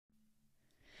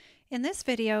In this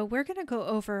video, we're going to go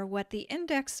over what the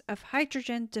index of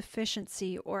hydrogen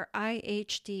deficiency, or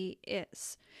IHD,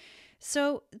 is.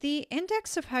 So the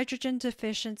index of hydrogen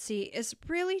deficiency is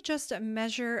really just a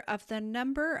measure of the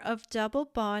number of double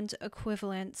bond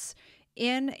equivalents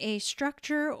in a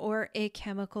structure or a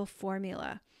chemical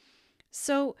formula.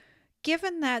 So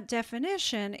given that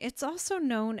definition, it's also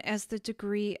known as the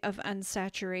degree of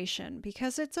unsaturation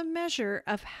because it's a measure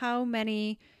of how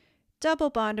many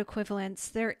double bond equivalents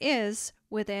there is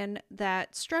within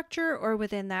that structure or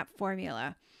within that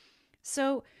formula.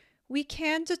 So we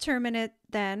can determine it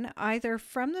then either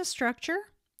from the structure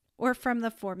or from the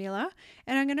formula,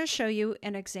 and I'm going to show you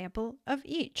an example of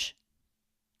each.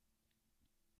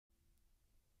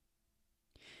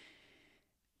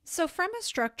 So from a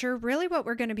structure, really what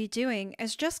we're going to be doing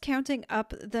is just counting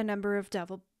up the number of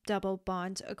double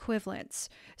bond equivalents.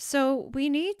 So we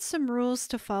need some rules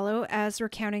to follow as we're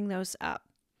counting those up.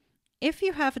 If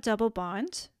you have a double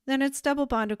bond, then its double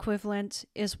bond equivalent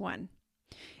is 1.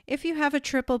 If you have a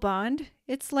triple bond,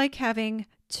 it's like having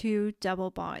 2 double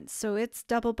bonds, so its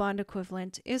double bond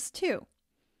equivalent is 2.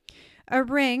 A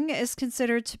ring is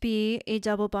considered to be a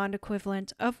double bond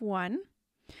equivalent of 1,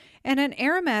 and an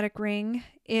aromatic ring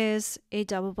is a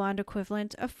double bond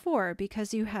equivalent of 4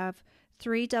 because you have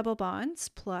 3 double bonds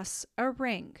plus a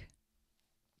ring.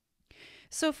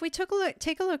 So if we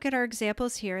take a look at our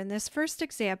examples here, in this first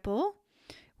example,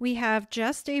 we have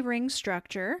just a ring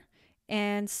structure,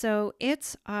 and so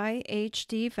its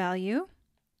IHD value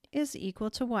is equal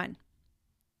to 1.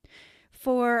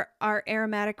 For our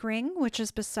aromatic ring, which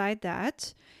is beside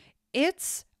that,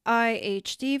 its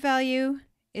IHD value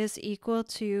is equal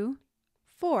to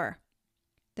 4.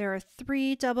 There are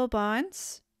 3 double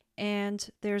bonds and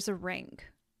there's a ring.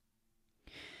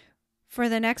 For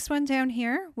the next one down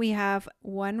here, we have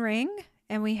 1 ring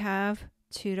and we have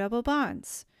 2 double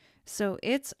bonds. So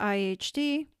its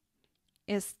IHD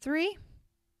is 3.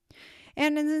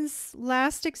 And in this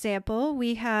last example,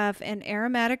 we have an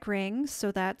aromatic ring,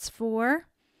 so that's 4.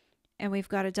 And we've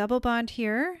got a double bond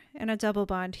here and a double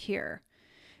bond here.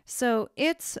 So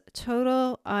its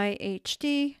total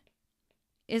IHD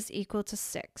is equal to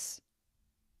 6.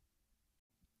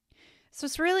 So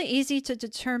it's really easy to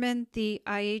determine the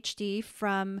IHD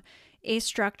from a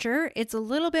structure. It's a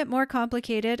little bit more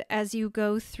complicated as you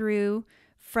go through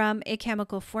from a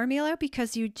chemical formula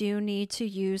because you do need to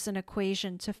use an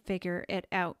equation to figure it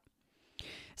out.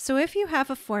 So if you have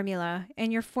a formula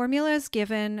and your formula is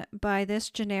given by this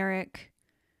generic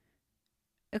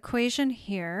equation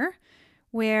here,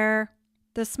 where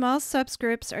the small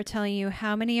subscripts are telling you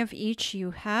how many of each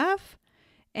you have,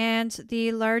 and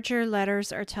the larger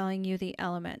letters are telling you the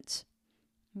element.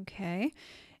 Okay,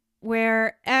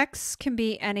 where X can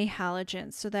be any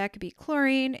halogen. So that could be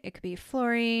chlorine, it could be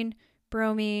fluorine,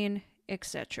 bromine,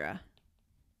 etc.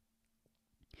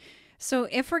 So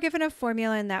if we're given a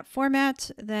formula in that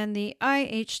format, then the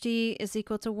IHD is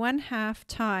equal to 1/2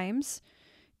 times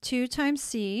 2 times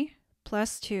C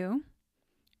plus 2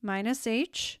 minus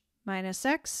H minus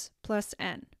X plus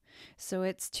N. So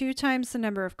it's 2 times the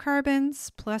number of carbons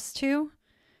plus 2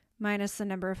 minus the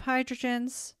number of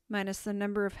hydrogens minus the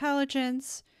number of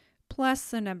halogens plus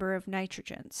the number of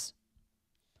nitrogens.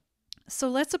 So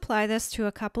let's apply this to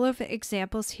a couple of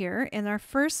examples here. In our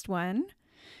first one,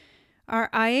 our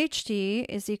IHD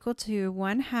is equal to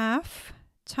 1/2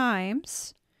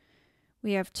 times,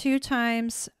 we have 2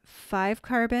 times 5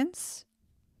 carbons,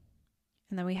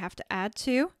 and then we have to add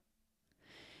 2.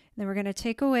 Then we're going to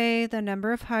take away the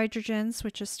number of hydrogens,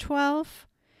 which is 12,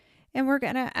 and we're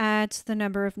going to add the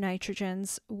number of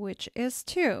nitrogens, which is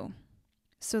 2.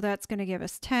 So that's going to give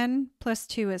us 10 plus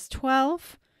 2 is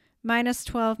 12, minus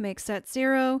 12 makes that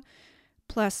 0,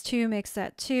 plus 2 makes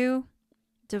that 2,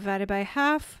 divided by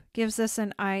half gives us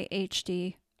an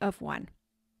IHD of 1.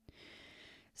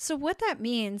 So what that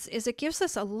means is it gives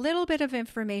us a little bit of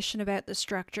information about the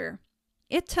structure.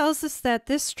 It tells us that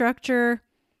this structure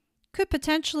could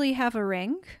potentially have a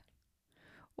ring,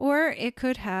 or it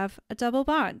could have a double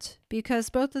bond, because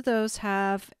both of those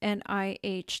have an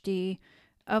IHD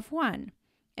of 1.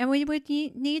 And we would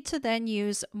need to then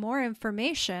use more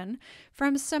information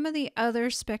from some of the other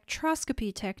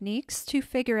spectroscopy techniques to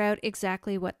figure out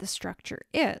exactly what the structure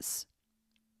is.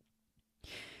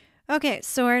 Okay,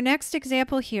 so our next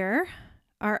example here,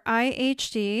 our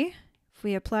IHD, if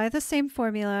we apply the same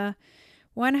formula,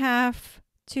 1/2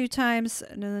 2 times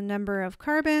the number of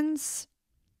carbons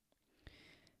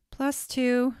plus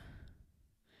 2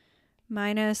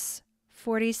 minus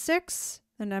 46,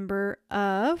 the number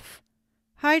of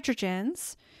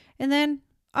hydrogens, and then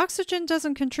oxygen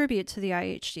doesn't contribute to the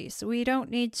IHD, so we don't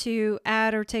need to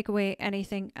add or take away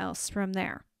anything else from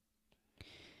there.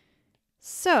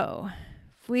 So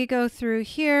if we go through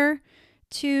here,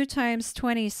 2 times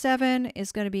 27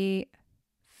 is going to be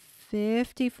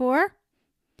 54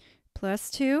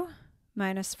 plus 2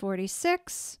 minus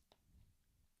 46.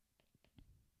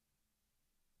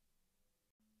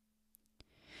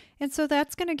 And so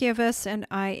that's going to give us an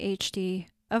IHD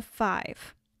of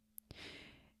 5.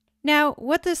 Now,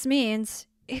 what this means,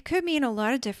 it could mean a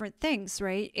lot of different things,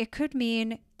 right? It could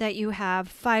mean that you have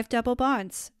 5 double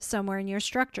bonds somewhere in your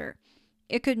structure.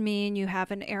 It could mean you have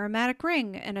an aromatic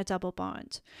ring and a double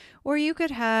bond. Or you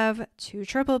could have 2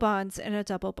 triple bonds and a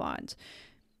double bond.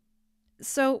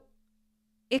 So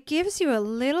it gives you a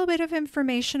little bit of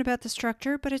information about the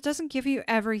structure, but it doesn't give you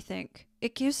everything.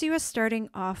 It gives you a starting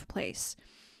off place.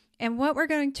 And what we're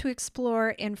going to explore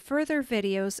in further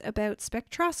videos about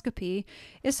spectroscopy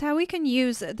is how we can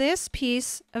use this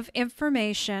piece of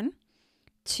information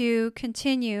to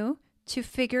continue to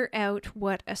figure out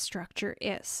what a structure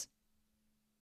is.